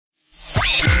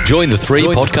Join the three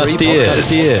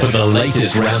podcasteers for the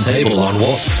latest roundtable on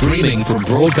what's streaming from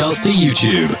broadcast to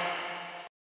YouTube.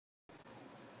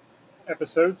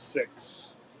 Episode 6,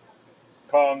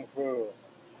 Kung Fu.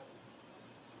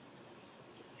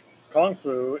 Kung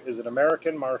Fu is an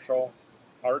American martial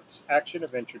arts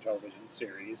action-adventure television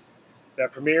series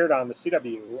that premiered on the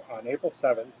CW on April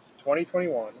 7,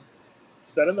 2021.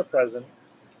 Set in the present,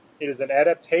 it is an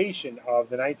adaptation of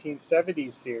the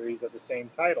 1970s series of the same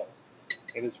title.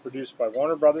 It is produced by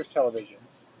Warner Brothers Television,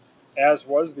 as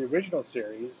was the original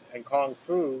series, and Kung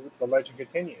Fu: The Legend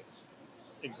Continues.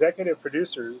 Executive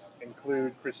producers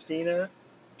include Christina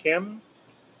Kim,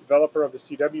 developer of the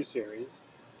CW series,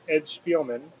 Ed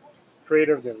Spielman,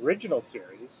 creator of the original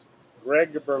series,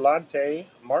 Greg Berlanti,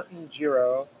 Martin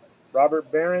Gero,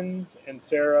 Robert Behrens, and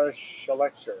Sarah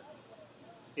Schlechter.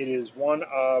 It is one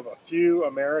of a few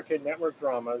American network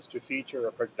dramas to feature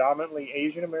a predominantly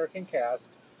Asian American cast,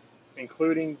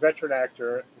 including veteran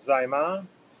actor Tsai Ma.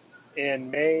 In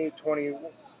May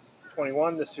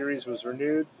 2021, the series was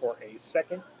renewed for a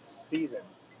second season.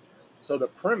 So the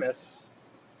premise,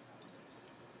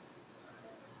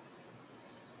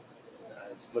 I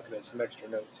was looking at some extra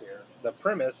notes here. The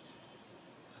premise,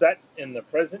 set in the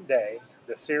present day,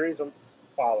 the series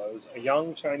follows a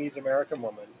young Chinese American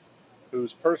woman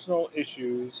whose personal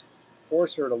issues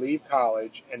force her to leave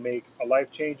college and make a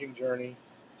life-changing journey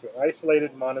to an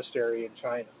isolated monastery in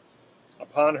China.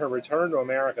 Upon her return to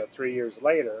America 3 years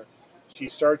later, she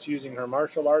starts using her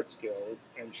martial arts skills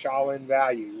and Shaolin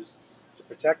values to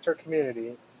protect her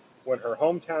community when her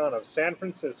hometown of San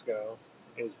Francisco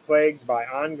is plagued by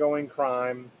ongoing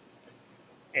crime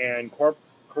and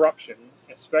corruption,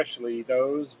 especially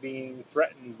those being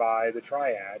threatened by the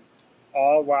Triad,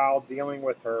 all while dealing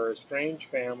with her estranged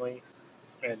family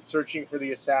and searching for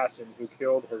the assassin who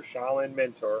killed her Shaolin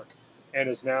mentor and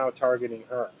is now targeting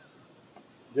her.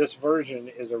 This version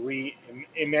is a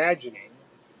reimagining,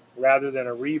 rather than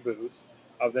a reboot,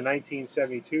 of the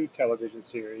 1972 television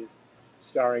series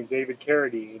starring David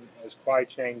Carradine as Kwai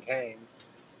Chang Caine,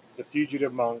 the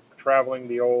fugitive monk traveling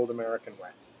the old American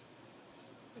West.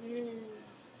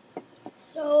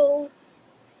 So,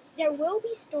 there will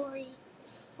be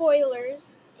spoilers.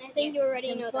 I think you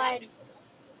already know that.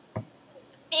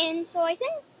 And so I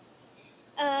think,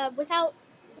 without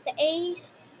the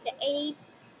A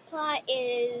plot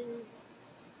is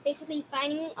basically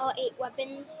finding all 8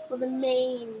 weapons. Well, the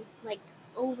main,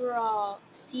 overall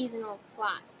seasonal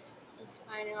plot is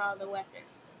finding all the weapons.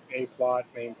 A plot,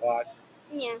 main plot.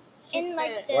 Yeah. And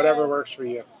whatever works for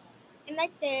you. And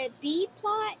the B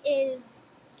plot is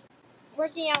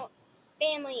working out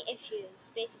family issues,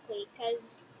 basically,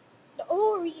 because the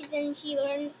whole reason she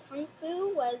learned Kung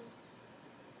Fu was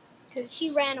because she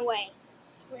ran away.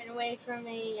 Ran away from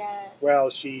Well,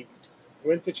 she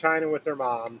went to China with her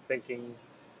mom, thinking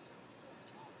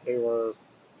they were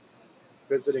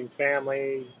visiting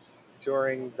family,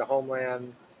 touring the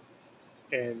homeland,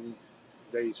 and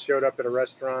they showed up at a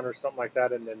restaurant or something like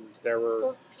that, and then there were...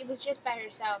 Well, she was just by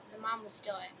herself. The mom was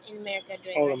still in America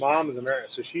doing Oh, the mom is American.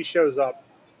 So she shows up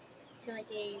to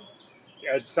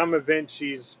at some event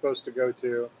she's supposed to go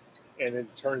to, and it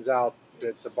turns out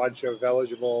it's a bunch of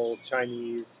eligible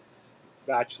Chinese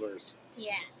bachelors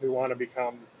who want to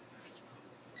become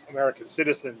American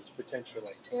citizens,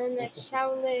 potentially. And the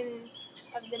Shaolin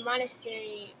of the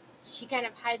monastery, she kind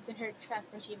of hides in her truck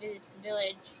when she visits the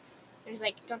village. And is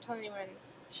like, don't tell anyone.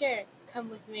 Sure, come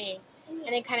with me. And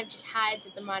then kind of just hides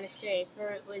at the monastery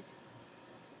for it was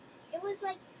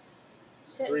like...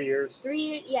 3 years? 3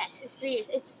 years, yes, it's 3 years.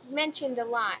 It's mentioned a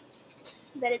lot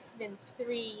that it's been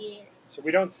 3 years. So we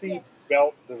don't see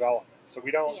belt development. So we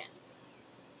don't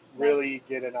really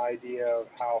get an idea of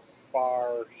how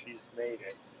far she's made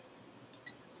it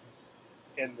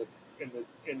in the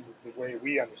way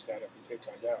we understand it from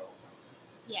Taekwondo.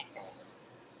 Yes.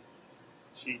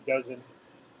 She's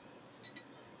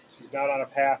not on a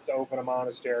path to open a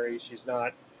monastery. She's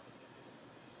not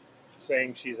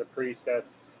saying she's a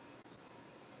priestess,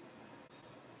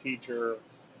 teacher.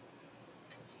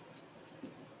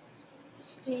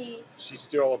 She's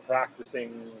still a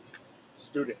practicing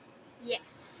student.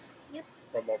 Yes. Yep.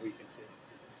 From what we can see.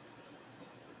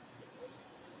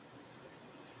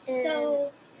 And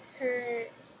so her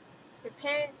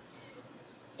parents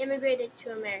immigrated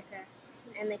to America,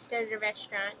 and they started a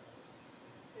restaurant.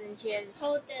 And she has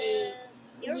called the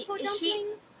Miracle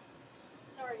Dumpling.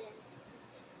 Sorry.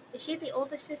 Is she the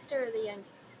oldest sister or the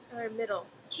youngest? Or middle?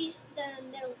 She's the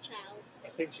middle child. I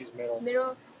think she's middle.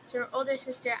 Middle. So her older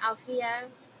sister, Alfia.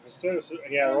 Her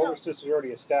older sister's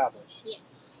already established.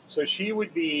 Yes. So she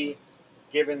would be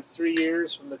given 3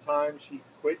 years from the time she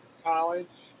quit college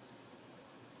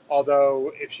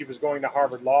Although, if she was going to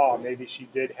Harvard Law, maybe she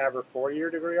did have her 4-year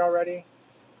degree already.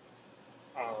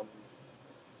 Um,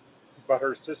 but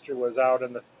her sister was out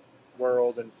in the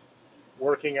world and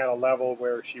working at a level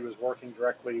where she was working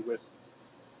directly with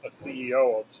a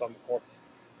CEO of some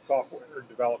software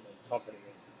development company,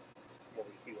 is what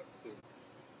we feel soon.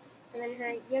 And then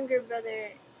her younger brother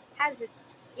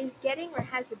is getting or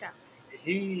has a doctor.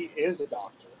 He is a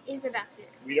doctor. Is a doctor.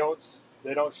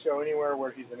 They don't show anywhere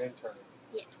where he's an intern.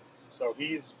 Yes. So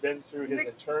he's been through his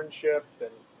internship,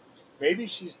 and maybe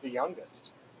she's the youngest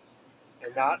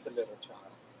and not the middle child.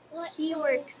 Well, He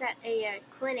works at a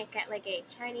clinic at like a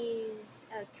Chinese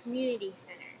community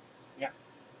center. Yeah.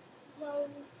 Well,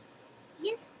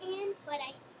 yes, but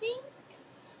I think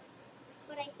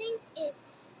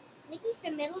it's Nikki's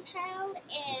the middle child,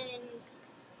 and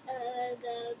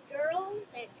the girl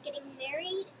that's getting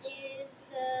married is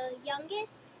the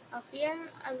youngest.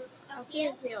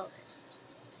 Alfia's the oldest.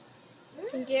 I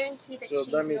can guarantee that So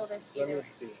she's let me the oldest. let me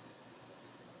see.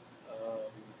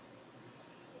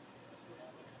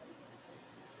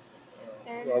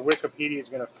 Well, Wikipedia is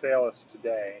going to fail us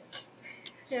today.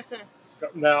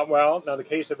 Now the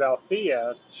case of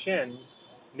Althea Shin,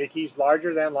 Nikki's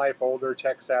larger-than-life, older,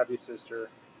 tech-savvy sister,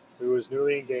 who is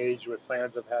newly engaged with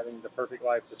plans of having the perfect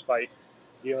life despite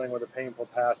dealing with a painful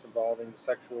past involving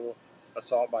sexual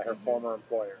assault by her former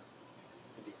employer.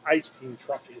 And the ice cream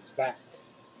truck is back.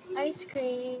 Ice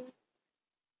cream.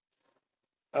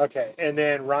 Okay, and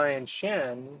then Ryan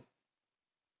Shen,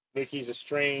 Nikki's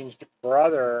estranged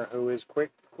brother, who is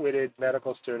quick-witted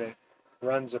medical student,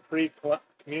 runs a free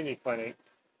community clinic,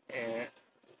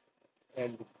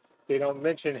 and they don't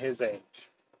mention his age.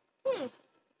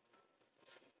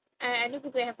 I don't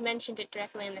think they have mentioned it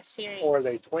directly in the series. Or are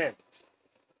they twins?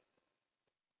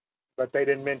 But they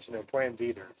didn't mention they're twins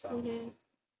either. So. Mm-hmm.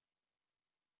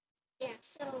 Yeah.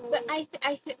 So. But I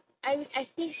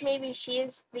think maybe she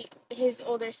is his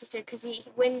older sister, because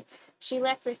when she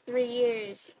left for 3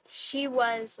 years, she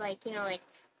was like,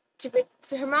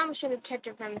 her mom was trying to protect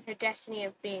her from her destiny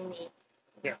of being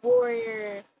the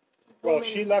warrior. Well,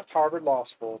 she left Harvard Law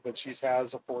School, but she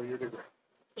has a 4-year degree.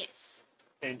 Yes.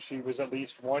 And she was at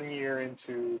least 1 year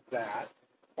into that,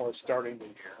 or starting the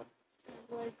year.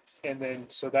 What? And then,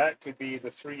 so that could be the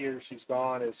 3 years she's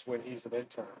gone is when he's an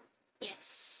intern.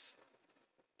 Yes.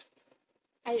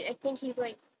 I think he's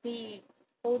like the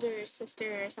older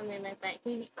sister or something like that.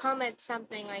 He comments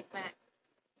something like that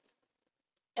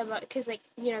about, because they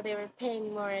were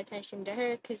paying more attention to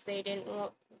her because they didn't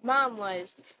want, mom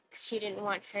was, because she didn't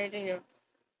want her to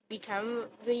become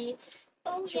she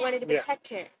wanted to protect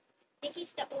her.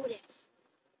 Nikki's the oldest.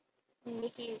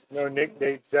 No, Nick,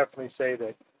 they definitely say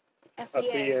that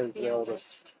Althea is the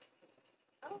oldest.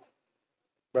 Oh.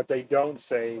 But they don't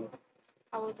say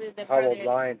how old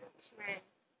Ryan is. Right.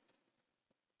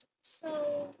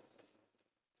 So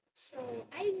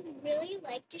I really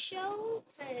like the show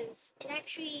because it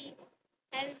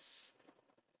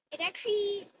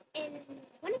actually in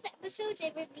one of the episodes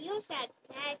it reveals that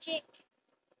magic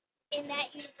in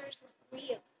that universe is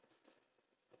real,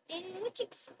 and which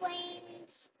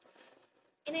explains.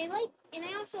 And I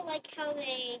also like how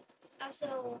they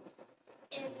also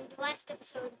in the last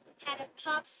episode had a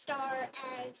pop star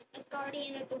as a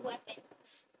guardian of the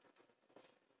weapons.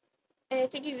 And I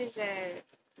think he was a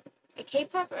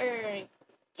K-pop or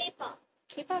K-pop.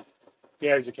 K-pop?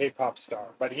 Yeah, he's a K-pop star,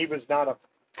 but he was not a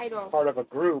idol. Part of a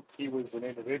group. He was an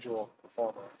individual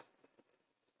performer.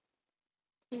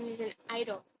 He was an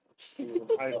idol. He was an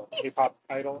idol, K-pop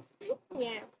idol.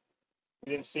 Yeah.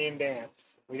 We didn't see him dance.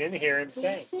 We didn't hear him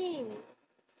sing.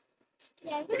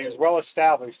 Yeah, but he was well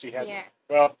established. He had. Yeah.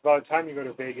 Well, by the time you go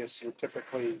to Vegas, you're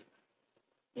typically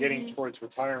getting towards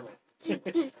retirement.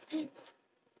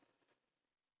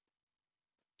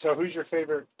 So, who's your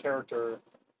favorite character?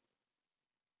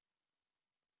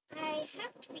 I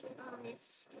have to be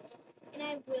honest, and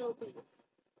I will be.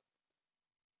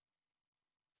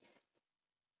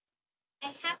 I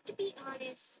have to be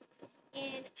honest,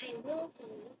 and I will be.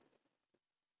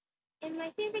 And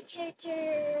my favorite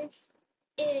character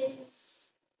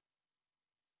is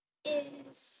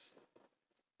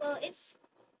well, I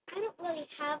don't really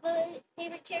have a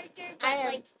favorite character,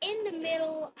 but in the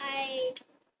middle, I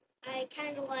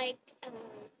kind of like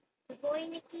the boy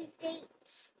Nikki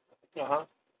dates.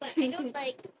 But I don't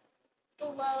like the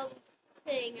love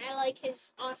thing. I like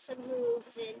his awesome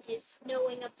moves and his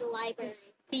knowing of the library.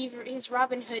 His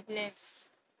Robin Hoodness.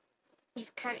 He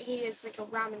is like a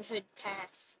Robin Hood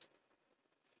past.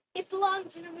 It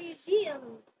belongs in a museum,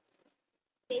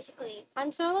 basically.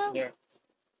 Han Solo? Yeah.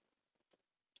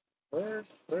 Where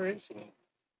is he?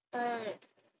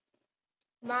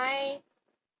 My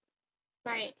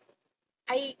Right.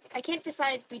 I can't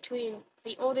decide between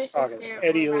the older Okay, sister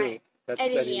Eddie or Liu. Ryan. That's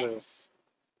Eddie, Eddie Liu. yes.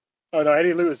 Oh no,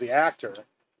 Eddie Liu is the actor.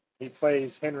 He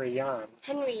plays Henry Yan,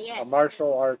 Henry, yes. a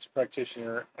martial arts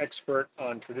practitioner, expert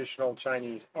on traditional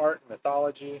Chinese art and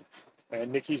mythology,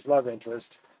 and Nikki's love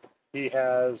interest. He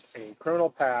has a criminal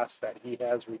past that he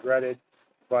has regretted,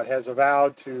 but has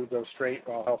vowed to go straight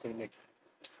while helping Nikki.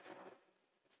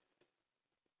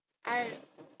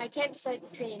 I can't decide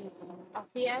between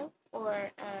Althea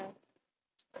or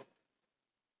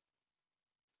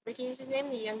Ricky is his name,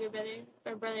 the younger brother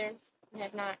or brother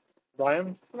had not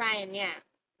Ryan? Ryan, yeah.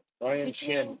 Ryan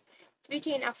Shin. It's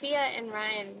between Althea and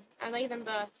Ryan. I like them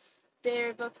both.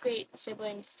 They're both great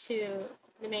siblings to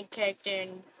the main character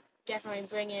and definitely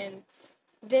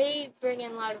they bring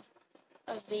in a lot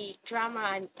of the drama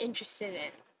I'm interested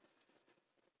in.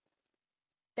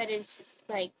 That is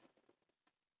like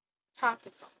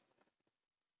topical.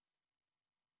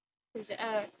 Because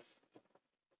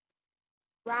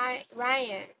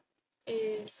Ryan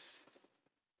is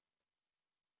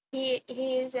he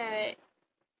is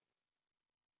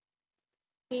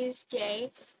he's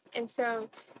gay, and so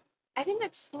I think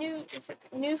that's new. It's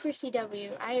new for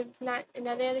CW. I have not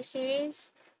another other series.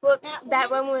 Well,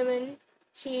 that one woman,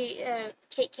 she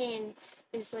Kate Kane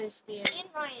is lesbian,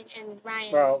 and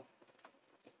Ryan. Well,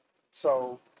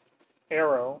 so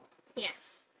Arrow.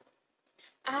 Yes.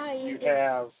 Ah, You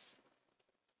have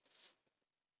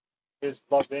his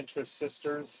love interest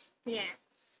sisters. Yeah.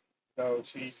 So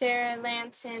she's Sarah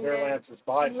Lance and Sarah Lance is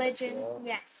bisexual. Legend.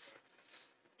 Yes.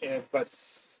 But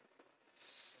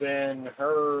then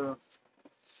her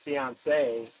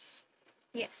fiance.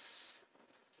 Yes.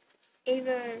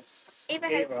 Ava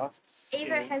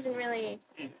hasn't really.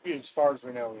 As far as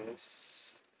we know,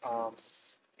 is.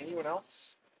 Anyone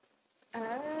else?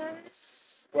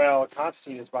 Well,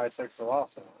 Constantine is bisexual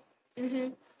also.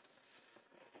 Mhm.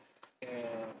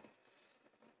 And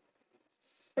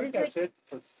I think that's it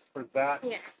for that.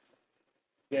 Yeah.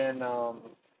 Then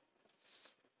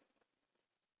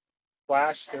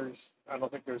Flash, I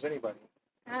don't think there's anybody.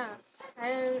 Oh,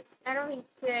 I don't think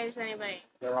there's anybody.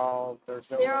 They're all They're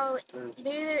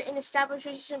either in established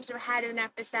relationships or had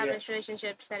enough established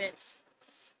relationships that it's.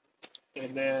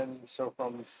 And then so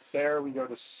from there we go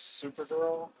to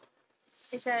Supergirl.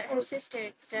 It's her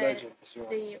sister, the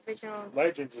original.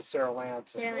 Legends is Sarah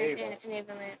Lance and Ava. And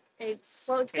Ava.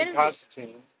 Well, it's gonna be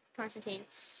Constantine.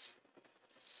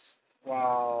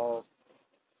 While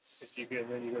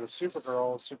then you go to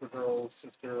Supergirl. Supergirl's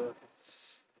sister.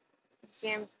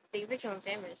 The original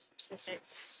Danvers sister.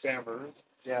 Danvers,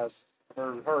 yes,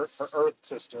 her Earth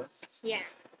sister. Yeah.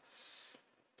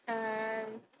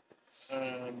 That's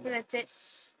it.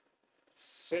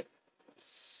 It.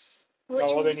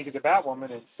 Well, then you get the Batwoman,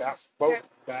 and both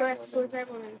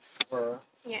Batwomen were.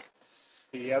 Yeah.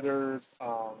 The other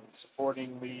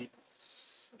supporting lead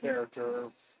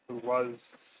character who was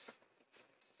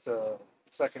the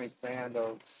second in command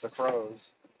of the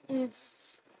Crows.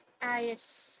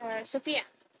 Yes. Sophia.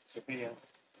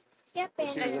 Yep,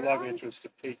 and she was a love interest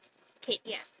of Kate. Kate,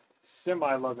 yeah.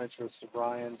 Semi-love interest of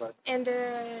Brian, but. And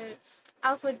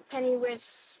Alfred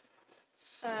Pennyworth's.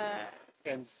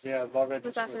 And love interest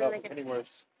was also with Alfred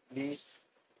Pennyworth's niece.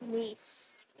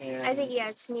 And I think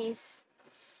it's niece.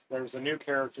 There's a new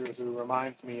character who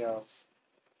reminds me of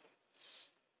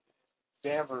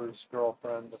Danvers'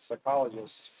 girlfriend, the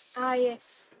psychologist. Ah,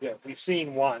 yes. Yeah, we've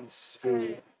seen once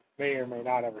who may or may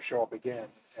not ever show up again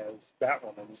as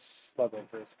Batwoman's love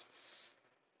interest.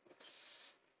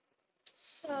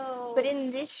 So. But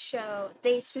in this show,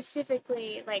 they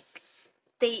specifically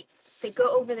they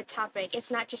go over the topic. It's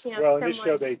not just Well, in this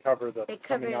show they cover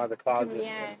coming out of the closet.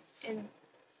 And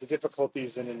the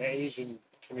difficulties in an Asian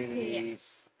community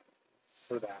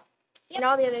for that. Yep. And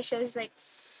all the other shows,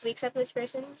 we accept this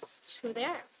person, it's who they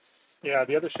are. Yeah,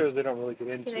 the other shows they don't really get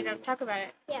into. They don't talk about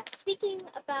it. Yeah, speaking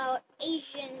about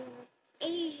Asian.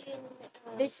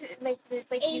 This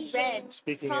you read.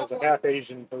 Speaking problems. As a half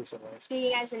Asian person, right?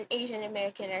 Speaking as an Asian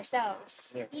American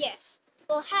ourselves. Yeah. Yes.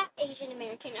 Well, half Asian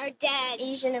American. Our dad's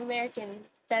Asian American.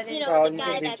 That is. The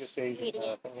guy that's reading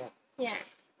it. Yeah.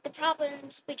 The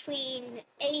problems between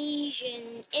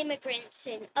Asian immigrants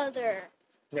and other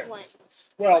ones.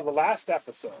 Well, the last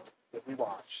episode that we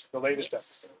watched, the latest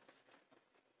episode,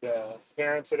 the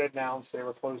parents had announced they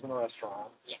were closing the restaurant.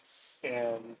 Yes.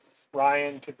 And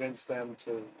Ryan convinced them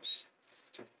to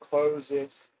close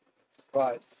it,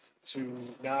 but to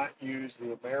not use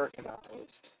the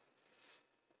Americanized,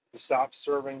 to stop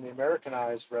serving the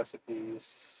Americanized recipes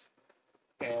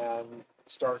and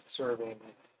start serving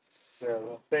their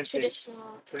authentic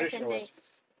traditional recipes,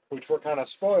 which were kind of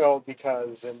spoiled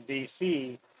because in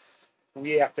DC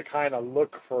we have to kind of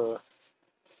look for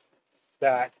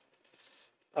that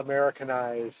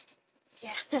Americanized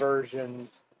Yeah. version.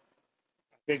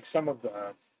 I think some of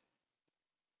the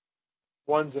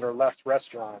ones that are left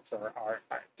restaurants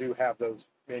do have those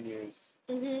menus,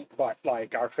 Mhm. but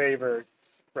like our favorite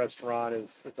restaurant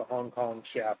is it's a Hong Kong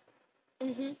chef,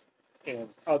 Mhm.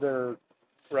 and other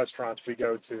restaurants we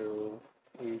go to,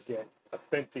 we get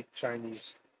authentic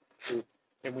Chinese food,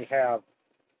 and we have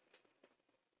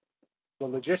the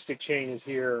logistic chain is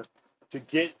here to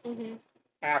get Mhm.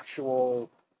 actual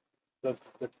the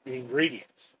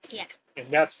ingredients. Yeah.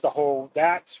 And that's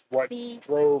what The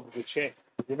drove the change.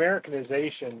 The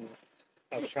Americanization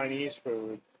of Chinese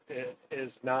food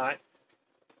is not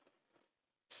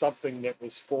something that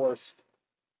was forced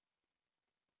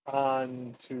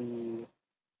onto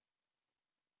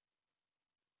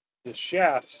the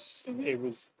chefs. Mhm. It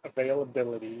was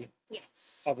availability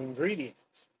yes. of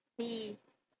ingredients. The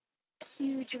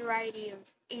huge variety of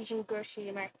Asian grocery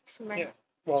Yeah.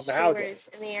 Well, nowadays.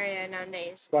 stores in the area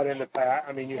nowadays. But in the past,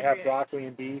 I mean, you have Everywhere. broccoli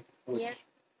and beef, which Yep.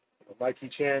 Mikey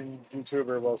Chen,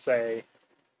 YouTuber, will say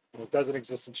it doesn't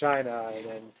exist in China, and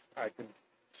then I can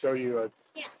show you a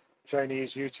Yeah.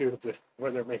 Chinese YouTube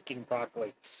where they're making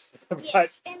broccoli.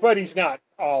 Yes, and- but he's not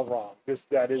all wrong.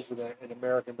 That is Yes. an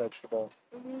American vegetable.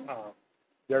 Mhm.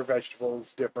 Their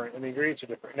vegetables different, and the ingredients are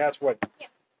different, and that's what Yeah.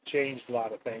 changed a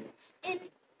lot of things.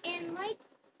 And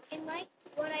like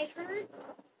what I heard,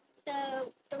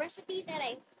 the recipe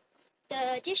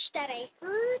the dish that I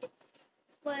heard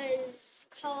was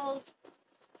called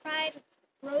fried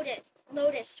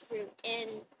lotus fruit,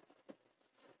 and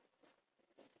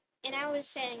I was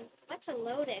saying, what's a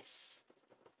lotus?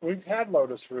 We've had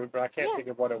lotus fruit, but I can't Yeah. think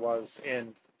of what it was.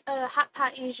 And Hot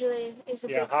pot usually is a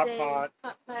big hot thing. pot.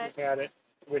 Hot pot. We've had it.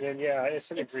 Within, it's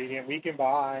an ingredient we can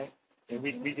buy, and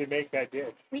we can make that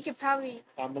dish. We could probably.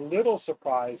 I'm a little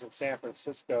surprised that San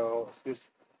Francisco at this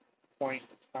point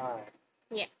in time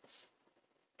Yes.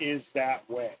 is that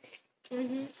way.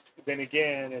 Mhm. Then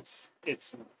again,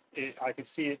 I could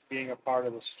see it being a part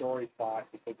of the story plot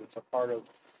because it's a part of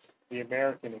the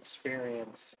American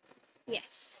experience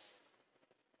Yes.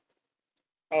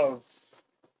 of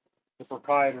the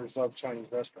proprietors of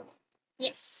Chinese restaurants.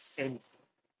 Yes. And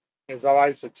as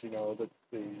I said,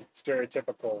 the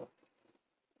stereotypical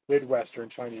Midwestern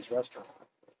Chinese restaurant.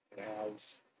 It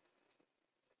has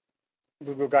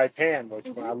Mugu Gai Pan, which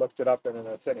when I looked it up in an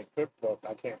authentic cookbook,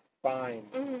 I can't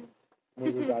find Mhm.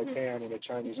 Mugu Gai Pan in a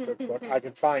Chinese cookbook. I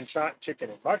can find chicken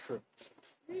and mushrooms,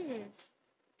 Hmm.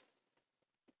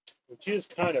 which is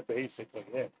kind of basically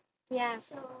it. Yeah.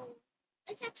 So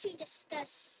let's actually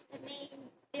discuss the main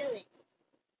villain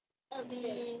of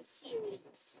the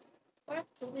series. What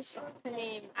was her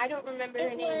name? I don't remember her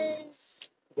It name. was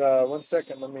 1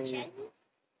 second, let me. Chen.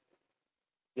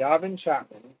 Yavin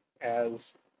Chapman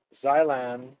as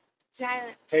Xilan,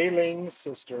 Silent. Pei Ling's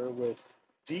sister with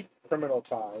deep criminal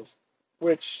ties,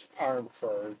 which are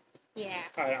inferred. Yeah.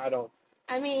 I don't.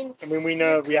 I mean, We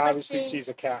know. We obviously collecting- she's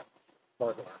a cat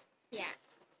burglar. yeah.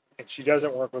 And she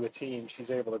doesn't work with a team.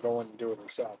 She's able to go in and do it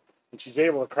herself. And she's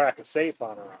able to crack a safe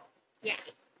on her own. Yeah.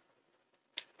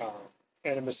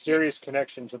 And a mysterious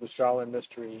connection to the Shaolin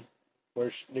mystery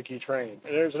where Nikki trained.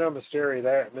 And there's no mystery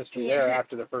there Yeah.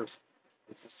 after the first.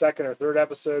 It's the second or third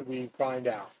episode we find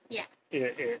out. Yeah.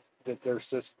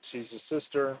 That she's a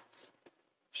sister.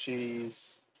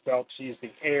 She's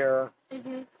the heir.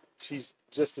 Mhm. She's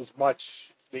just as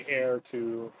much the heir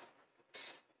to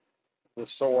the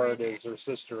sword as her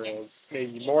sister is.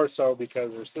 Maybe more so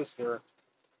because her sister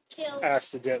Killed,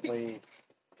 accidentally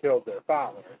killed their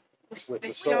father with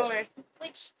the sword.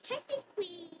 which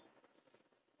technically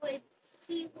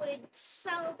he would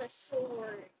sell the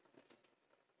sword.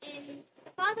 And the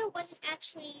father wasn't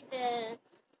actually the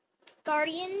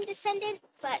guardian descendant,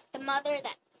 but the mother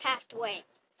that passed away.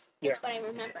 That's what I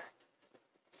remember.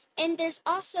 And there's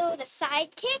also the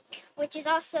sidekick, which is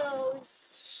also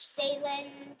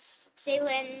Saylin's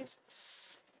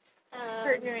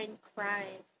Partner in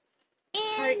crime.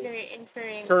 and Partner in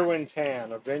crime. Kerwin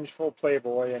Tan, a vengeful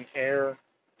playboy and heir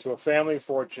to a family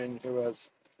fortune who has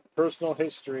personal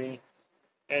history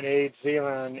and aids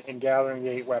Zealand in gathering the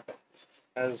 8 weapons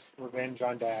as revenge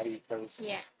on Daddy because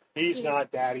Yeah. he's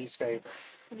not Daddy's favorite.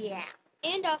 Yeah.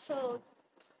 and also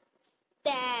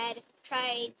Dad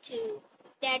tried to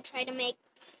make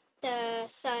the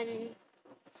son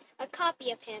a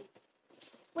copy of him.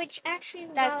 Which actually,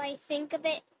 while I think of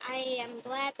it, I am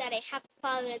glad that I have a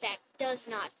father that does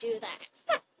not do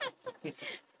that.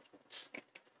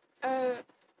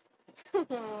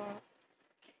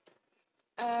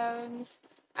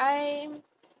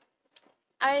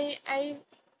 I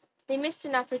they missed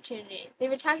an opportunity. They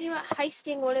were talking about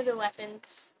heisting one of the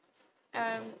weapons,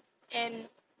 and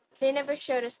they never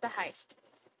showed us the heist.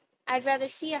 I'd rather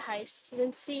see a heist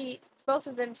than see both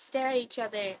of them stare at each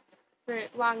other for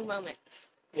long moments.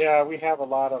 Yeah, we have a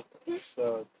lot of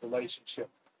the relationship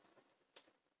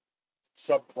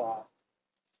subplot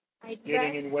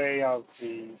getting in way of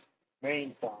the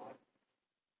main plot.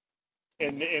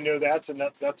 And you know that's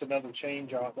another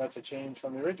change. That's a change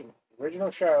from the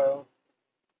original show.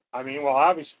 I mean, well,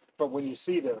 obviously, but when you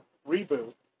see the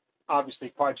reboot, obviously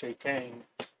Kwai Chang Caine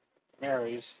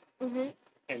marries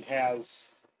and has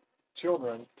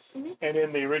children, and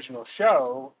in the original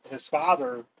show, his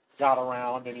father got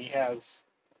around and he has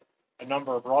a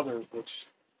number of brothers, which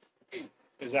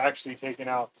is actually taken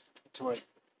out to an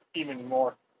even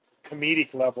more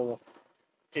comedic level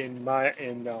in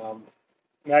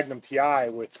Magnum PI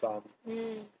with the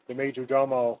Major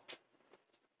Domo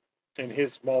and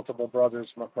his multiple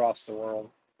brothers from across the world.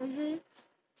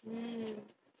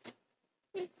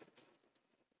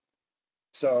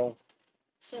 So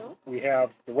we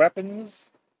have the weapons.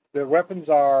 The weapons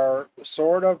are the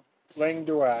sword of Lang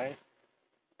Duai,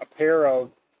 a pair of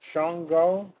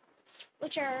Shanggo,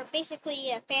 which are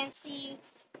basically a fancy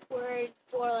word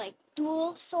for like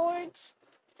dual swords.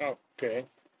 Okay.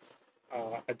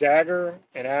 A dagger,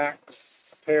 an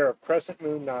axe, a pair of crescent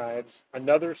moon knives,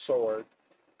 another sword,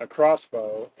 a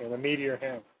crossbow, and a meteor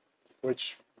hammer,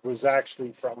 which was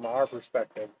actually, from our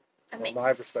perspective, from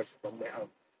my perspective, a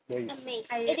mace. A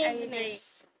mace. It is a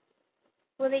mace.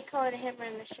 Well, they call it a hammer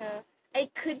in the show.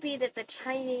 It could be that the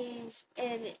Chinese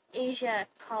in Asia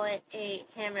call it a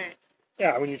hammer.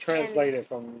 Yeah, when you translate it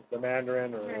from the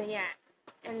Mandarin or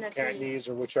and the Cantonese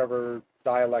or whichever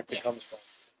dialect it comes from.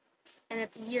 And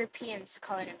that the Europeans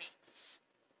call it a mace.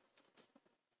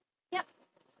 Yep.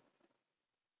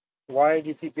 Why do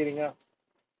you keep beating up?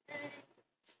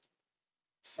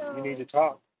 So you need to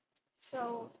talk.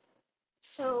 So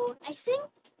I think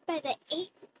by the 8,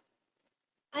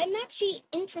 I'm actually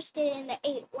interested in the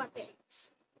 8 weapons.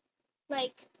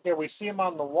 Like. Yeah, we see them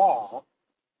on the wall.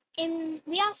 And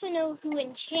we also know who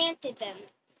enchanted them.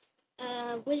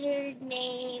 Wizard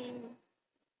name.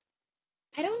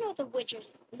 I don't know the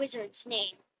wizard's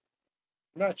name.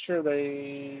 I'm not sure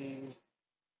they.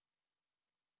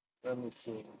 Let me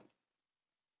see.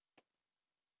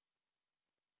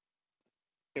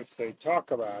 If they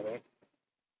talk about it,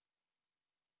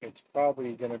 it's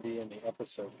probably going to be in the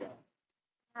episode guide.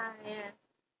 Yeah.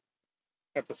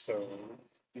 Episode. Do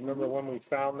you remember when we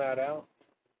found that out?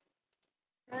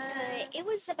 It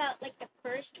was about like the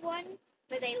first one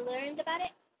where they learned about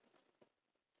it.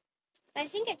 I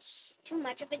think it's too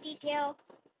much of a detail.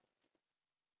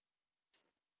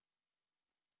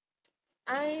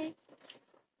 Okay,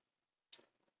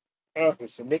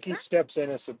 so Nikki steps in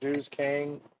and subdues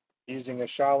Kang using a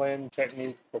Shaolin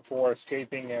technique before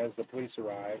escaping as the police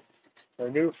arrive. Her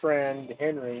new friend,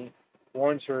 Henry,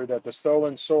 warns her that the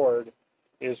stolen sword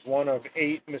is one of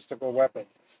 8 mystical weapons.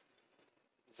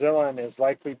 Zillan is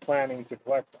likely planning to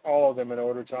collect all of them in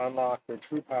order to unlock their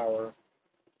true power,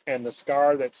 and the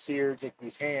scar that seared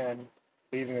Nikki's hand,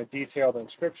 leaving a detailed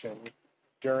inscription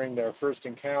during their first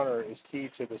encounter, is key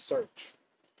to the search.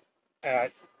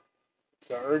 At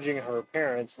the urging of her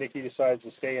parents, Nikki decides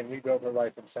to stay and rebuild her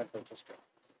life in San Francisco.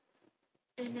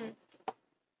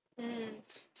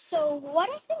 So what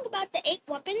I think about the 8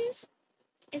 weapons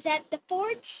is that the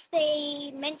forge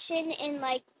they mention in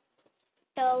like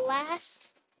the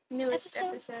last newest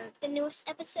episode. The newest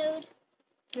episode.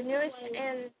 The newest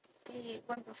and the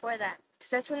one before that.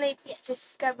 Because that's when they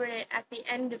discovered it at the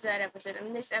end of that episode.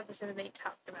 In this episode, they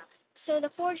talked about it. So the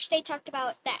forge they talked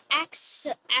about the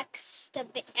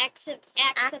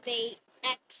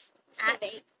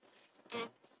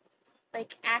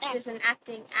like act is an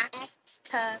acting act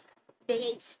to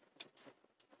bait.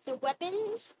 The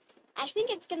weapons, I think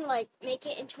it's gonna like make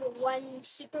it into one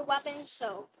super weapon,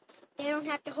 so they don't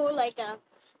have to hold like a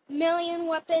million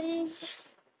weapons.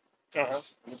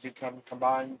 It become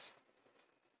combined.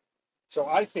 So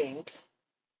I think,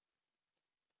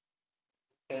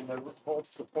 and the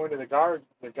point of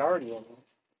the Guardian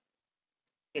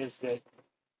is that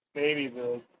maybe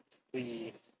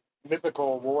the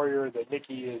mythical warrior that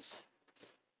Nikki is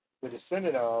the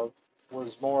descendant of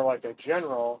was more like a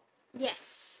general.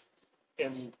 Yes.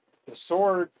 And the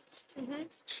sword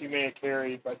she may have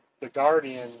carried, but the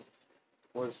Guardian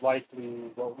was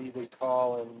likely what we would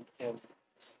call in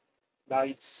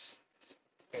knights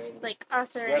and like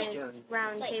Arthur and his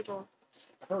round table.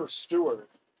 Her steward.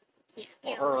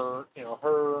 Yeah. Her,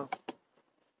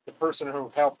 the person who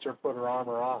helped her put her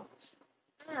armor on.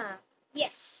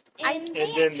 Yes. And And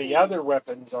And then the other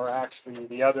weapons are actually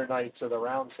the other Knights of the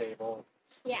Round Table.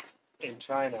 Yeah. In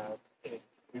China,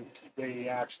 they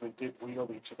actually did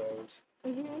wield each of those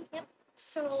Yep.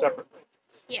 So separately.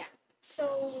 Yeah.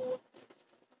 So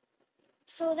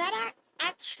that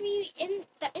actually in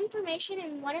the information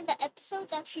in one of the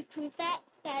episodes actually proved that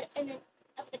a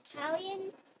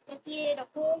battalion defeated a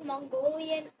whole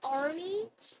Mongolian army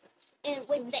and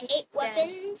with the 8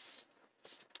 weapons.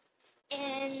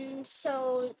 And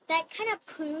so that kind of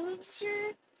proves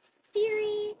your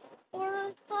theory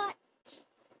or thought.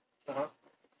 Uh-huh.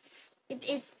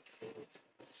 It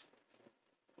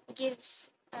gives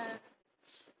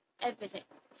evidence,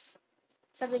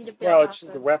 something to build Well, off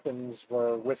the of. weapons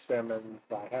were with them, and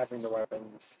by having the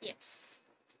weapons, Yes.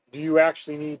 do you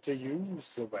actually need to use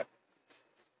the weapons?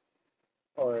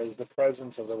 Or is the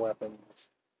presence of the weapons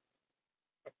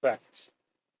affect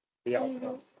the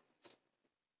outcome?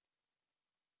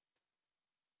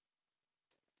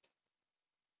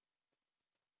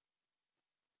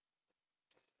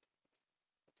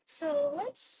 So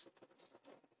let's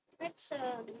let's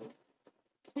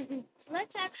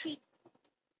actually.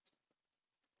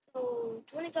 So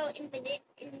do you want to go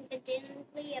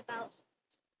individually about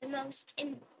the most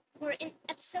important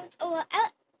episodes? Oh,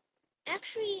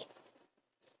 actually,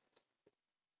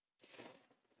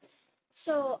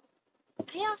 so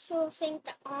I also think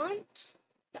the aunt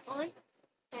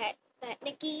that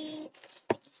Nikki's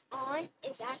aunt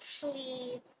is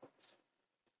actually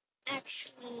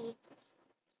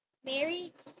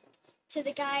married to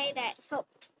the guy that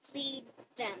helped lead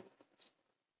them,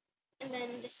 and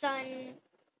then the son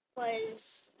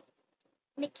was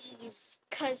Nikki's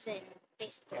cousin,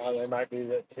 basically. They might be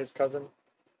his cousin?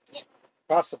 Yep.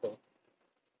 Possible.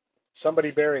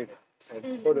 Somebody buried her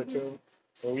and put a tomb.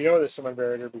 Well, we know there's someone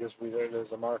buried her because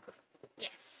there's a marker.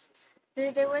 Yes.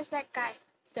 There was that guy,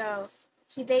 though.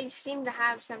 They seem to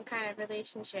have some kind of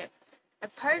relationship. A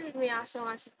part of me also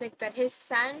wants to think that his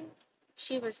son,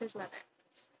 she was his mother.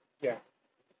 Yeah.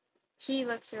 He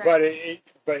looks around.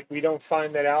 But we don't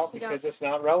find that out because it's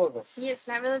not relevant. See, it's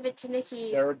not relevant to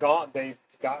Nikki. They're gone. They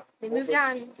moved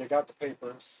on. They got the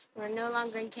papers. We're no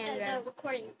longer in Canada. The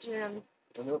recordings. And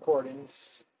the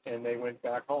recordings, and they went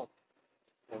back home.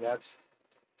 And that's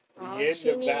the All end she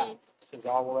of that. needed. Is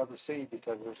all we'll ever see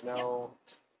because there's no.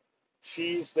 Yep.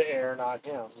 She's the heir, not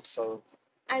him. So.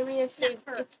 I mean, if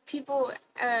people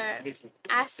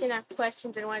asked enough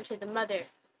questions and wanted to the mother,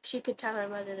 she could tell her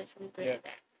mother that she was buried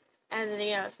there. And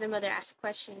if the mother asked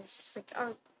questions, it's just like,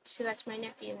 oh, so that's my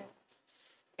nephew then.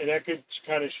 And that could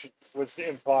kind of was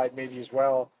implied maybe as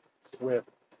well with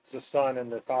the son and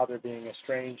the father being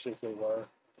estranged as they were.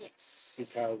 Yes.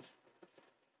 Because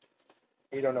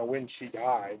we don't know when she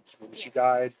died. She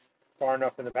died far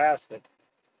enough in the past that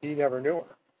he never knew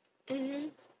her.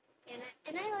 Mhm.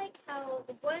 And I like how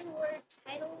the one-word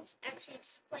titles actually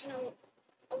explain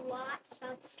a lot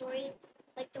about the story.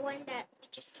 Like the one that we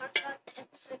just talked about, the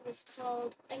episode was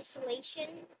called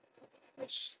Isolation,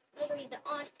 which literally the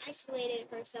aunt isolated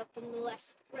herself from the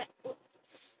rest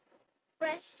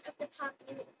of the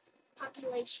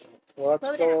population. Well,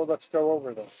 let's go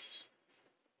over those.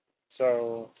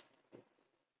 So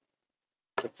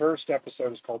the first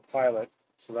episode is called Pilot,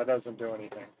 so that doesn't do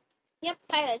anything. Yep,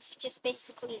 Pilot's just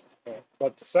basically. Okay.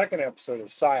 But the second episode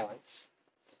is Silence.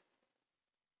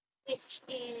 Which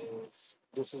is.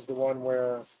 This is the one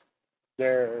where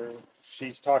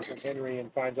she's talking to Henry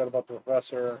and finds out about the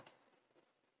professor,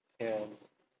 and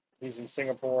he's in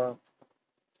Singapore.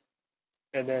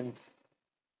 And then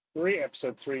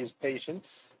episode 3 is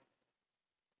Patience.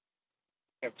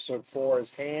 Episode 4 is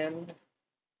Hand.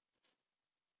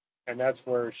 And that's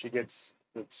where she gets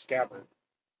the scabbard,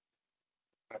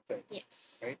 I think.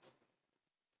 Yes. Right?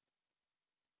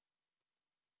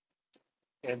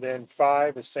 And then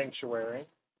 5 is Sanctuary.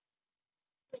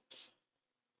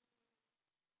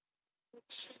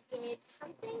 Which did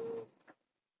something.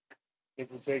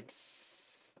 It takes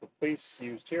the police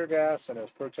use tear gas, and as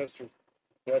protesters,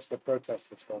 that's the protest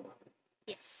that's going on.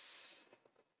 Yes.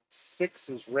 6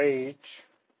 is Rage.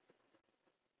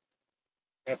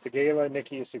 At the gala,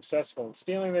 Nikki is successful in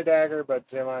stealing the dagger, but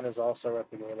Zeman is also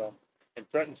at the gala and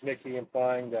threatens Nikki,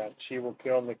 implying that she will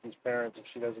kill Nikki's parents if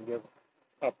she doesn't give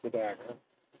up the dagger.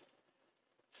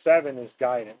 7 is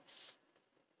Guidance.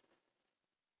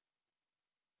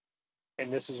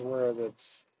 And this is where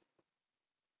it's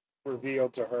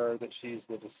revealed to her that she's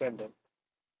the descendant.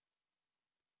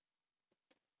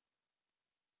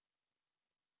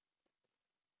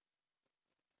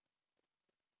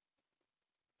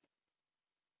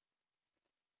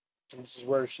 This is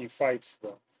where she fights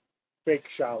the fake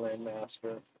Shaolin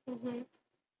master. Mm-hmm.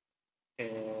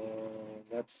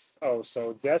 And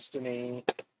so Destiny,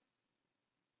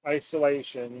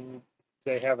 Isolation,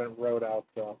 they haven't wrote out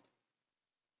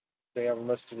they haven't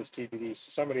listed as TBD. So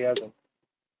somebody hasn't.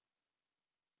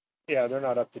 Yeah, they're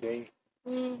not up to date.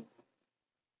 Mm.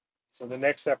 So the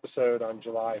next episode on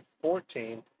July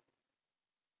 14th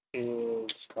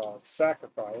is called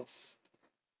Sacrifice.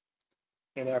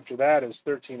 And after that is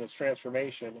 13 is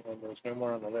Transformation, and there's no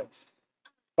more on the list.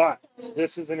 But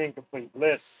this is an incomplete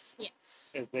list,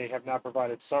 Yes. as they have not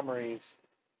provided summaries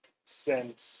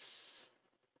since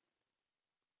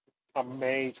a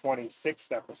May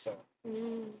 26th episode.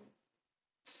 Mm.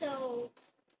 So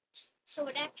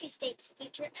it actually states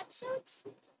future episodes.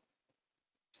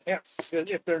 Yes,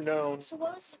 if they're known. So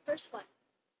what was the first one?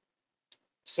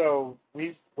 So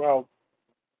we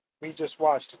just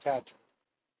watched Attachment.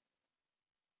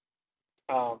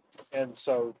 And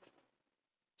so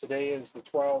today is the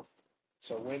 12th.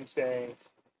 So Wednesday,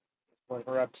 when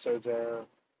her episodes air,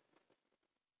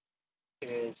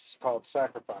 is called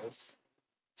Sacrifice.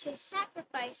 So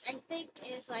Sacrifice, I think,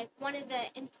 is like one of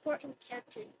the important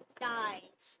characters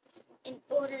dies in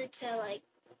order to like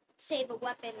save a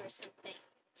weapon or something.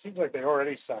 Seems like they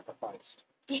already sacrificed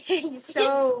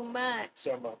So much.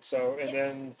 so much. So and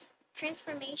then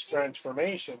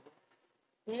Transformation.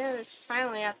 Yeah, it's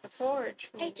finally at the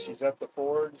forge. She's at the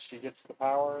forge. She gets the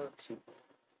power.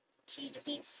 She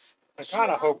defeats. I'm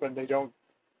kind of hoping they don't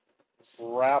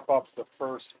wrap up the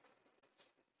first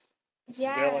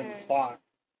villain plot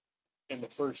in the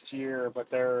first year, but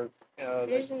there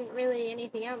isn't really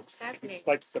anything else happening. It's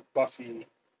like the Buffy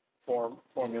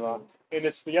formula, and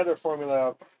it's the other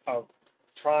formula of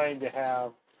trying to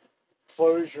have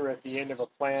closure at the end of a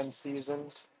planned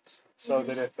season, so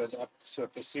that if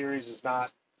the series is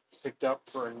not picked up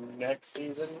for next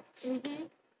season,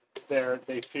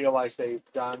 they feel like they've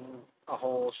done a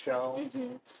whole show.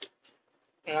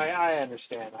 And I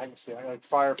understand. I can see like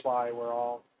Firefly, we're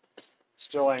all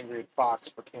still angry at Fox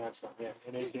for canceling it,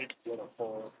 and it didn't get a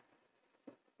full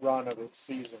run of its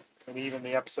season. And even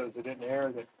the episodes that didn't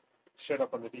air that showed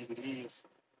up on the DVDs,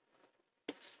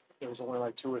 there was only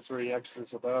like 2 or 3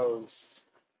 extras of those.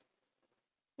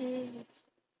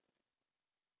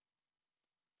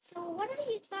 So what are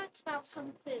your thoughts about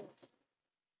Kung Fu?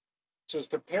 So as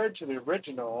compared to the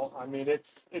original, I mean, it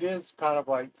is kind of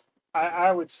like,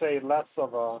 I would say it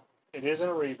isn't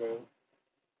a reboot.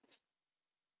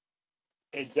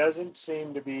 It doesn't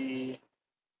seem to be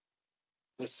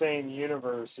the same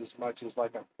universe as much as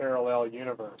like a parallel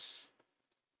universe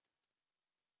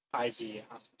idea.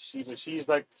 She is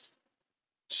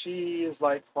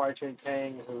like Kwai Chang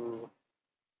Caine, who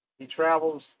he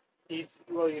travels. You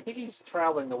think he's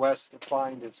traveling the West to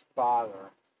find his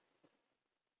father.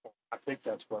 I think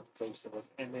that's what the place it was,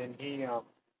 and then he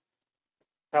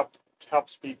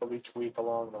helps people each week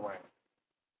along the way.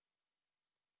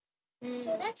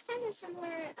 So that's kind of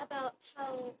similar about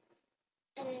how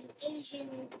an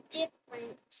Asian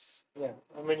difference. Yeah,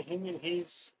 I mean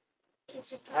he's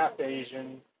half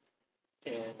Asian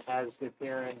and has the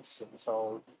appearance, and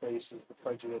so faces the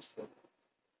prejudice that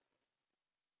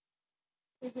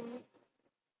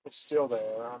it's still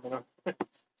there. I mean,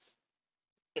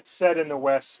 it's set in the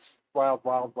West, Wild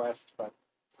Wild West, but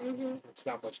it's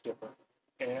not much different.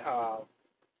 And a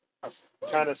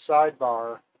kind of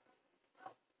sidebar,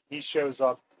 he shows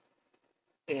up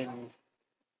in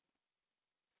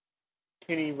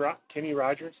Kenny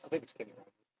Rogers. I think it's Kenny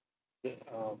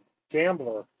Rogers.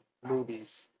 Gambler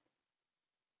movies.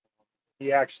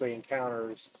 He actually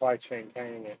encounters Kwai Chang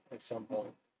Caine at some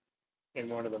point in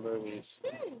one of the movies.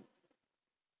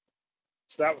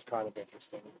 So that was kind of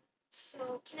interesting.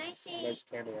 So can I say? Nice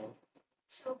cameo.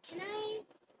 So can I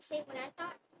say what I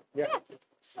thought? Yeah.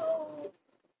 So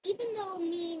even though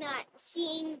me not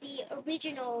seeing the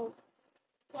original,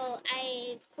 well,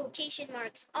 I quotation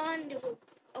marks on the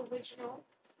original,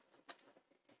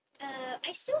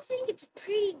 I still think it's a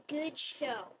pretty good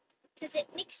show because it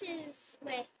mixes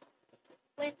with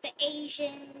the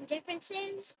Asian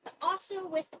differences, but also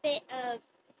with a bit of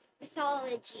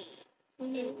mythology.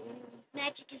 And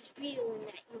magic is real in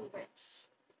that universe.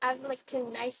 I'd like to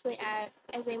nicely add,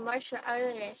 as a martial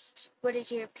artist, what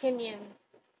is your opinion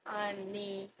on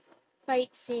the fight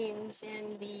scenes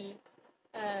and the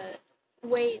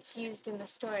way it's used in the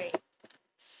story?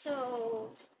 So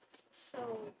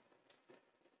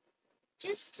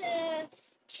just to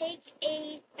take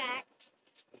a fact,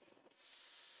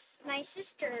 my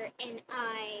sister and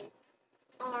I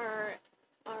are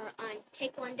on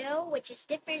Taekwondo, which is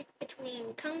different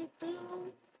between Kung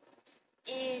Fu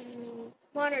in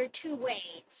 1 or 2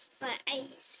 ways. But I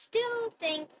still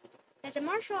think that the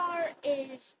martial art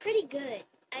is pretty good.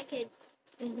 I could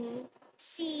Mhm.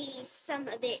 see some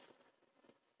of it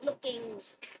looking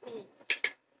clean.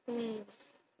 Mm.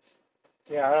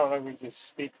 Yeah, I don't know if we can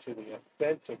speak to the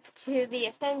authentic. To the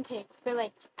authentic, but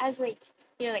like as like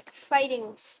like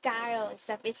fighting style and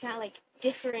stuff, it's not like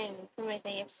differing from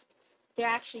anything. It's they're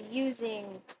actually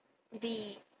using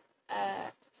the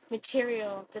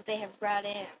material that they have brought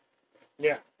in.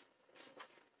 Yeah.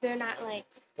 They're not like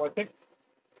Well,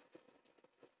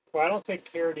 I don't think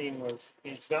Carradine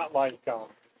he's not like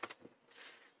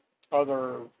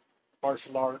other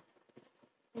martial art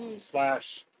mm,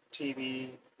 slash TV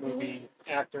movie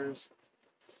actors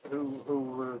who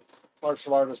were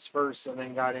martial artists first and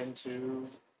then got into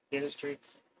the industry.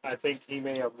 I think he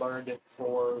may have learned it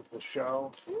for the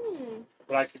show,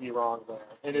 but I could be wrong there.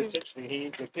 And it's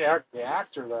interesting. The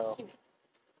actor though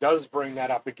does bring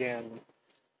that up again.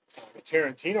 The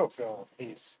Tarantino film,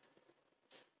 he's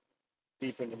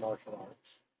deep into martial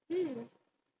arts.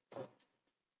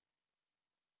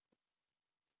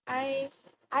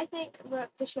 I think about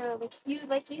the show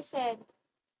like you said,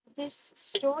 this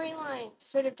storyline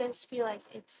sort of does feel like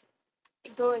it's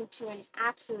going to an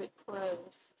absolute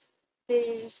close.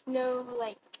 There's no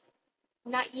like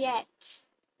not yet.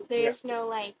 There's no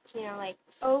like like,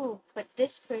 oh, but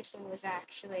this person was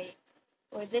actually,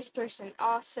 or this person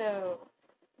also,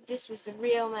 this was the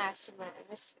real mastermind,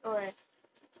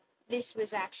 this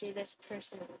was actually this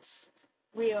person's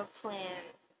real plan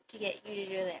to get you to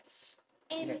do this.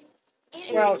 And,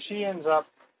 Well, she ends up,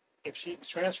 if she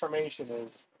transformation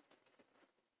is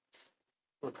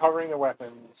recovering the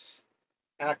weapons,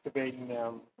 activating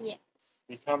them, Yes.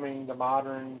 becoming the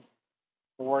modern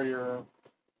warrior,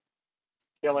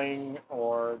 killing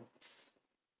or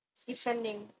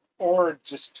Defending. or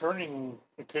just turning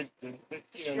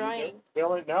Destroying. The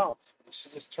villain. No, she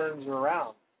just turns her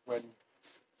around when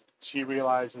she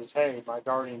realizes, hey, my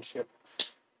guardianship.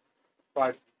 If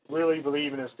I really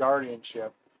believe in his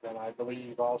guardianship, then I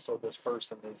believe also this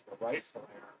person is the rightful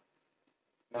heir,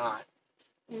 not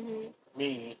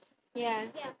me. Yeah.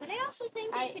 Yeah, but I also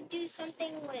think they could do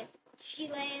something with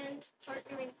Shilan's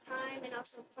partner in crime and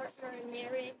also partner in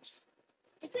marriage.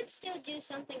 They could still do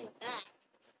something with that.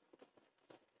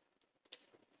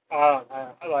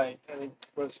 I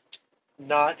was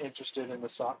not interested in the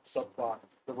subplot,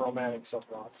 the romantic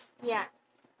subplot. Yeah.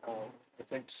 I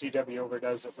think CW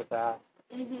overdoes it with that.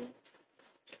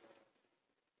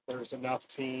 There's enough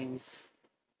teen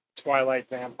Twilight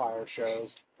vampire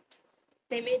shows.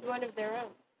 They made one of their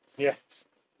own. Yeah.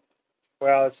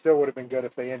 Well, it still would have been good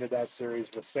if they ended that series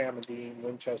with Sam and Dean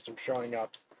Winchester showing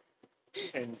up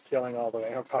and killing all the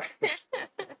vampires.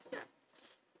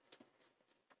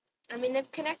 I mean,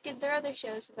 they've connected their other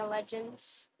shows to the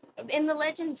Legends. In the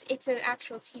Legends, it's an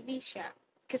actual TV show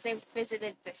because they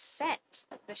visited the set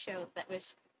of the show that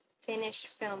was finished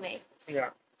filming. Yeah.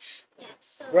 Yeah,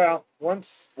 so Well,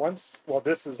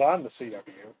 this is on the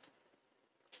CW,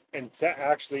 and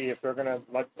actually, if they're gonna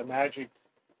let the magic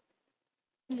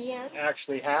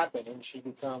actually happen, and she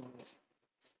becomes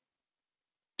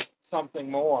something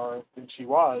more than she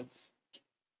was,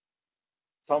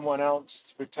 someone else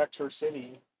to protect her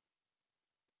city.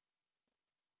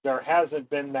 There hasn't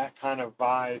been that kind of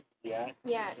vibe yet.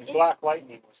 Yeah. And Black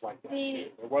Lightning was like that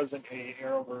too. There wasn't a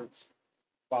Arrowverse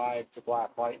vibe to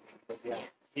Black Lightning, but yeah,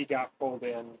 he got pulled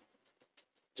in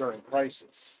during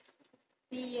Crisis.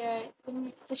 The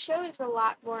show is a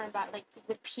lot more about like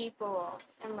the people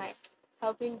and like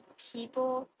helping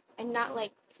people and not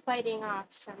like fighting off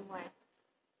someone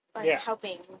or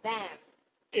helping them.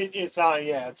 It's on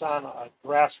a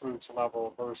grassroots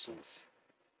level versus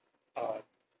a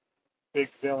big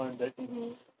villain that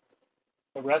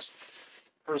the rest,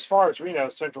 for as far as we know,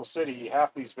 Central City,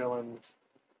 half these villains,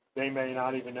 they may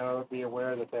not even be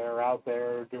aware that they're out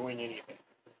there doing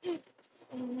anything.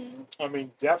 I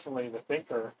mean, definitely the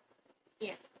Thinker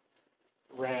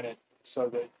ran it so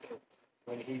that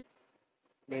when he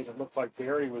made it look like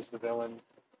Barry was the villain,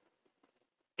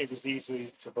 it was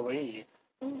easy to believe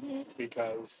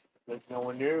because no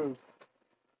one knew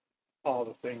all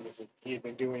the things that he had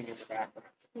been doing in the background.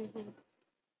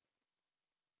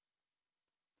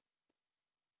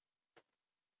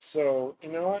 So,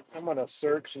 you know what? I'm going to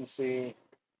search and see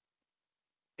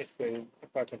if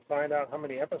I can find out how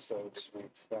many episodes we've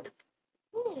done.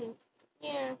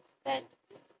 Yeah, that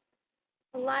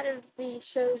a lot of the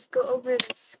shows go over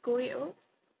the school year,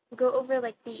 go over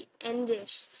like the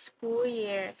endish school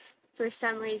year for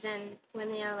some reason when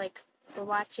they are like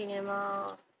watching them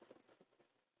all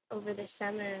over the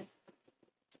summer.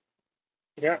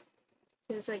 Yeah.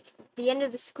 It's like the end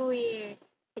of the school year,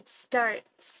 it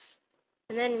starts,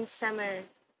 and then in summer,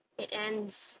 it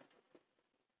ends,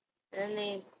 and then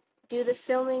they do the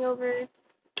filming over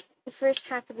the first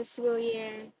half of the school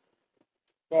year.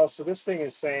 Well, so this thing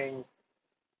is saying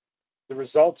the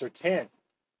results are 10,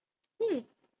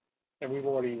 and we've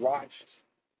already watched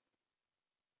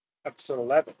episode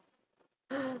 11,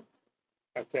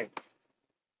 I think.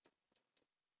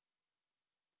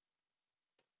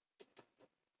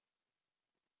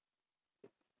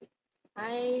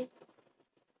 I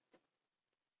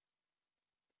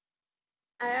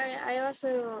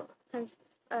also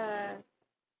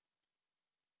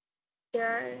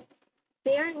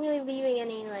they aren't really leaving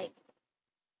any like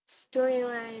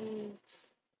storylines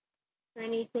or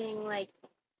anything like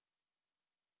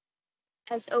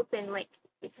as open, like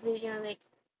if like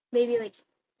maybe like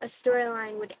a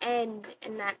storyline would end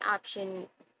and that option,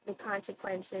 the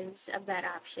consequences of that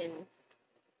option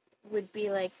would be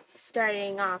like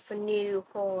starting off a new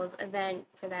whole event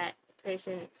for that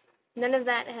person. None of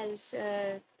that has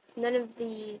none of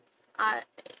the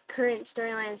current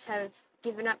storylines have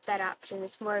given up that option.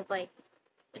 It's more of like,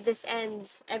 if this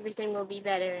ends, everything will be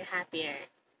better and happier.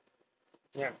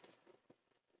 Yeah.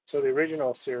 So the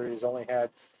original series only had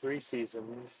 3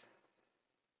 seasons.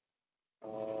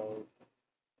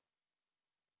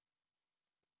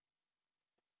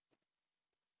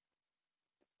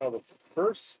 The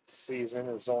first season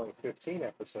is only 15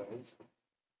 episodes.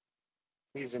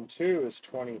 Season 2 is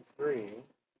 23.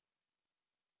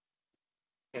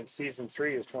 And season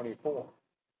 3 is 24.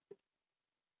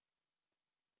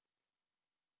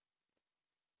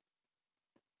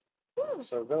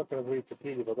 So don't go to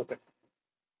Wikipedia, but look at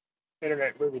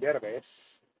Internet Movie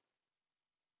Database.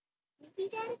 Movie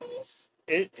database?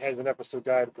 It has an episode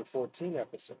guide for 14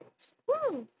 episodes.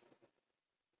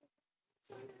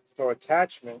 So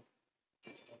attachment,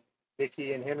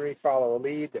 Nikki and Henry follow a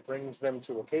lead that brings them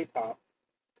to a K-pop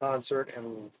concert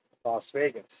in Las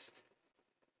Vegas.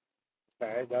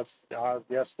 Okay, that's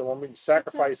yes, the woman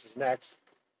sacrifices next.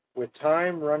 With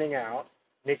time running out,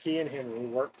 Nikki and Henry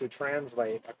work to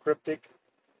translate a cryptic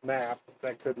map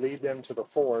that could lead them to the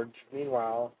forge.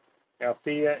 Meanwhile,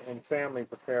 Althea and family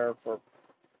prepare for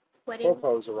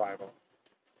Popo's arrival.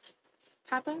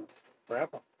 Papa?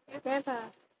 Grandpa. Grandpa.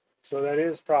 So that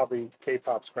is probably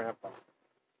K-pop's grandpa.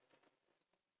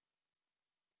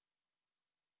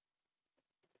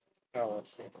 Oh,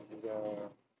 let's see.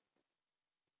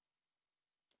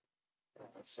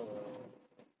 So,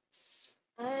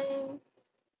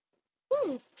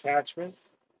 attachment,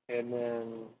 and then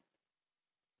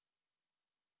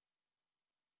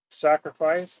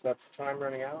sacrifice. That's time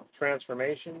running out.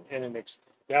 Transformation, and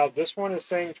now this one is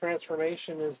saying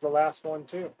transformation is the last one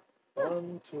too.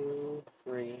 1, 2,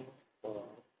 3, 4,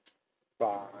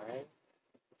 5,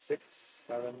 6,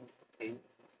 7, 8,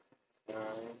 9,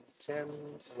 10,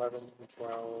 11,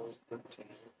 12, 13.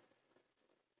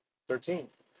 13.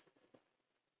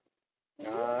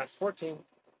 Not 14.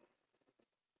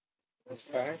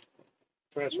 Okay.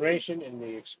 Transformation in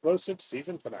the explosive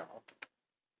season finale.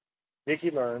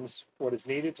 Nikki learns what is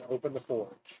needed to open the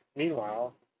forge.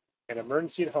 Meanwhile, an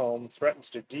emergency at home threatens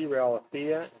to derail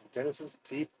Althea and Dennis's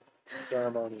tea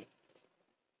ceremony,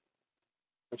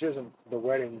 which isn't the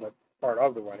wedding, but part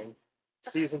of the wedding.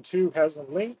 Season 2 has a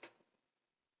link.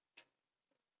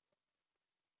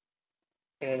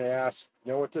 And they ask,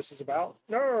 know what this is about?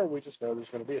 No, we just know there's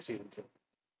going to be a season 2.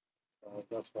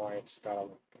 That's why it's got a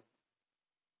link.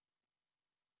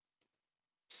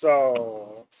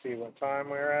 So, let's see what time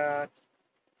we're at.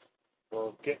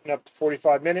 We're getting up to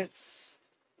 45 minutes.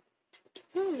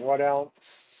 What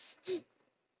else?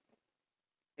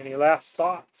 Any last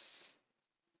thoughts?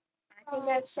 I think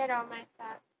I've said all my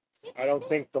thoughts. I don't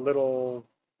think the little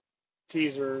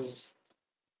teasers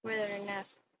were there enough.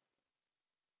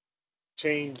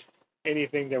 Change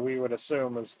anything that we would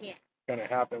assume is going to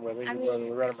happen with it.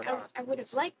 I would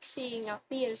have liked seeing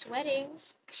Althea's wedding.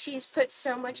 She's put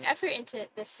so much effort into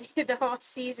this the whole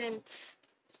season.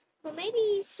 Well,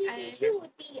 maybe season 2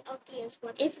 would be Althea's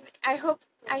wedding. I hope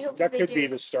that could be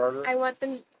the starter. I want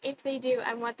them, if they do,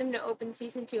 I want them to open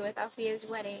season 2 with Althea's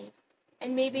wedding,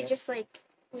 and maybe just like,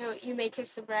 you may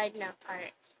kiss the bride now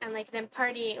part, and like them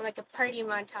partying, like a party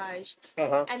montage,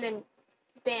 and then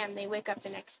bam, they wake up the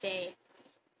next day,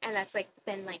 and that's like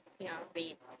then like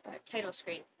the title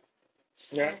screen.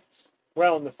 Yeah.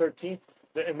 Well, in the 13th,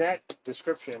 in that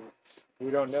description, we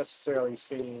don't necessarily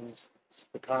see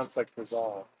the conflict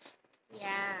resolved.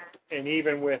 Yeah. And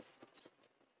even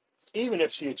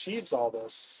if she achieves all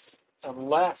this,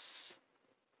 unless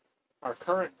our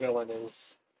current villain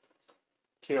is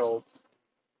killed,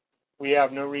 we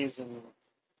have no reason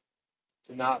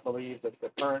to not believe that the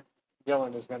current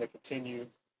villain is going to continue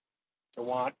to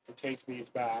want to take these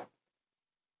back.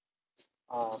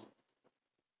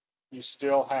 you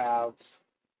still have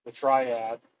the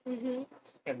triad Mhm.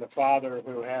 and the father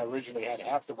who originally had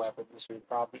half the weapons, who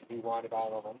wanted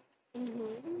all of them.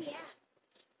 Mhm. Yeah.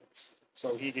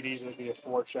 So he could easily be a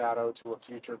foreshadow to a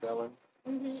future villain.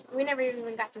 Mhm. We never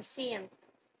even got to see him.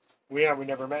 We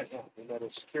never met him. We met a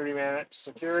security and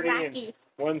Slacky.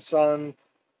 one son.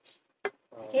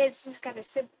 He's got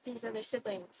these other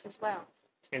siblings as well.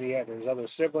 And there's other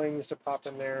siblings to pop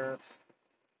in there.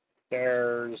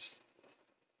 There's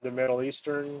the Middle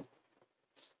Eastern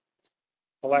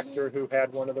collector who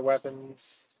had one of the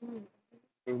weapons, Mhm.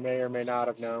 who may or may not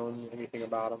have known anything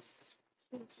about him.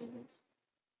 Mhm.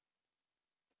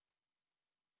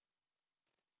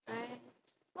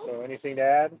 So anything to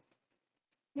add?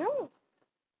 No,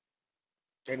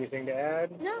 Anything to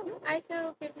add? no, I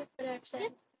feel good with what I've said.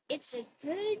 Yep.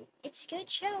 It's a good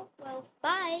show. Well,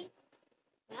 bye.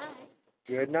 Bye.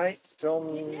 Good night. Good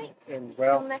night. And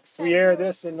Till next time. we air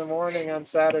this in the morning on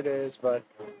Saturdays, but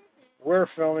we're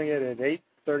filming it at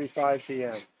 8:35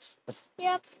 p.m.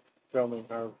 Yep. Filming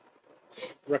our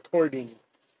recording.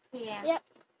 Yeah. Yep.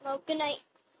 Well, good night.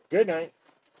 Good night.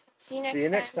 See you next See you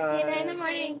next time. See you in the time.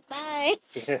 morning. Bye.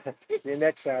 See you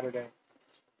next Saturday.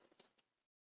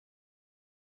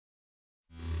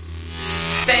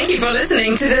 Thank you for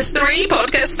listening to the Three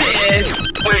Podcasteers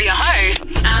with your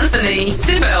hosts, Anthony,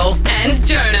 Sybil, and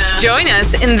Jonah. Join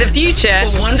us in the future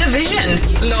for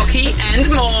WandaVision, Loki, and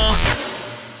more.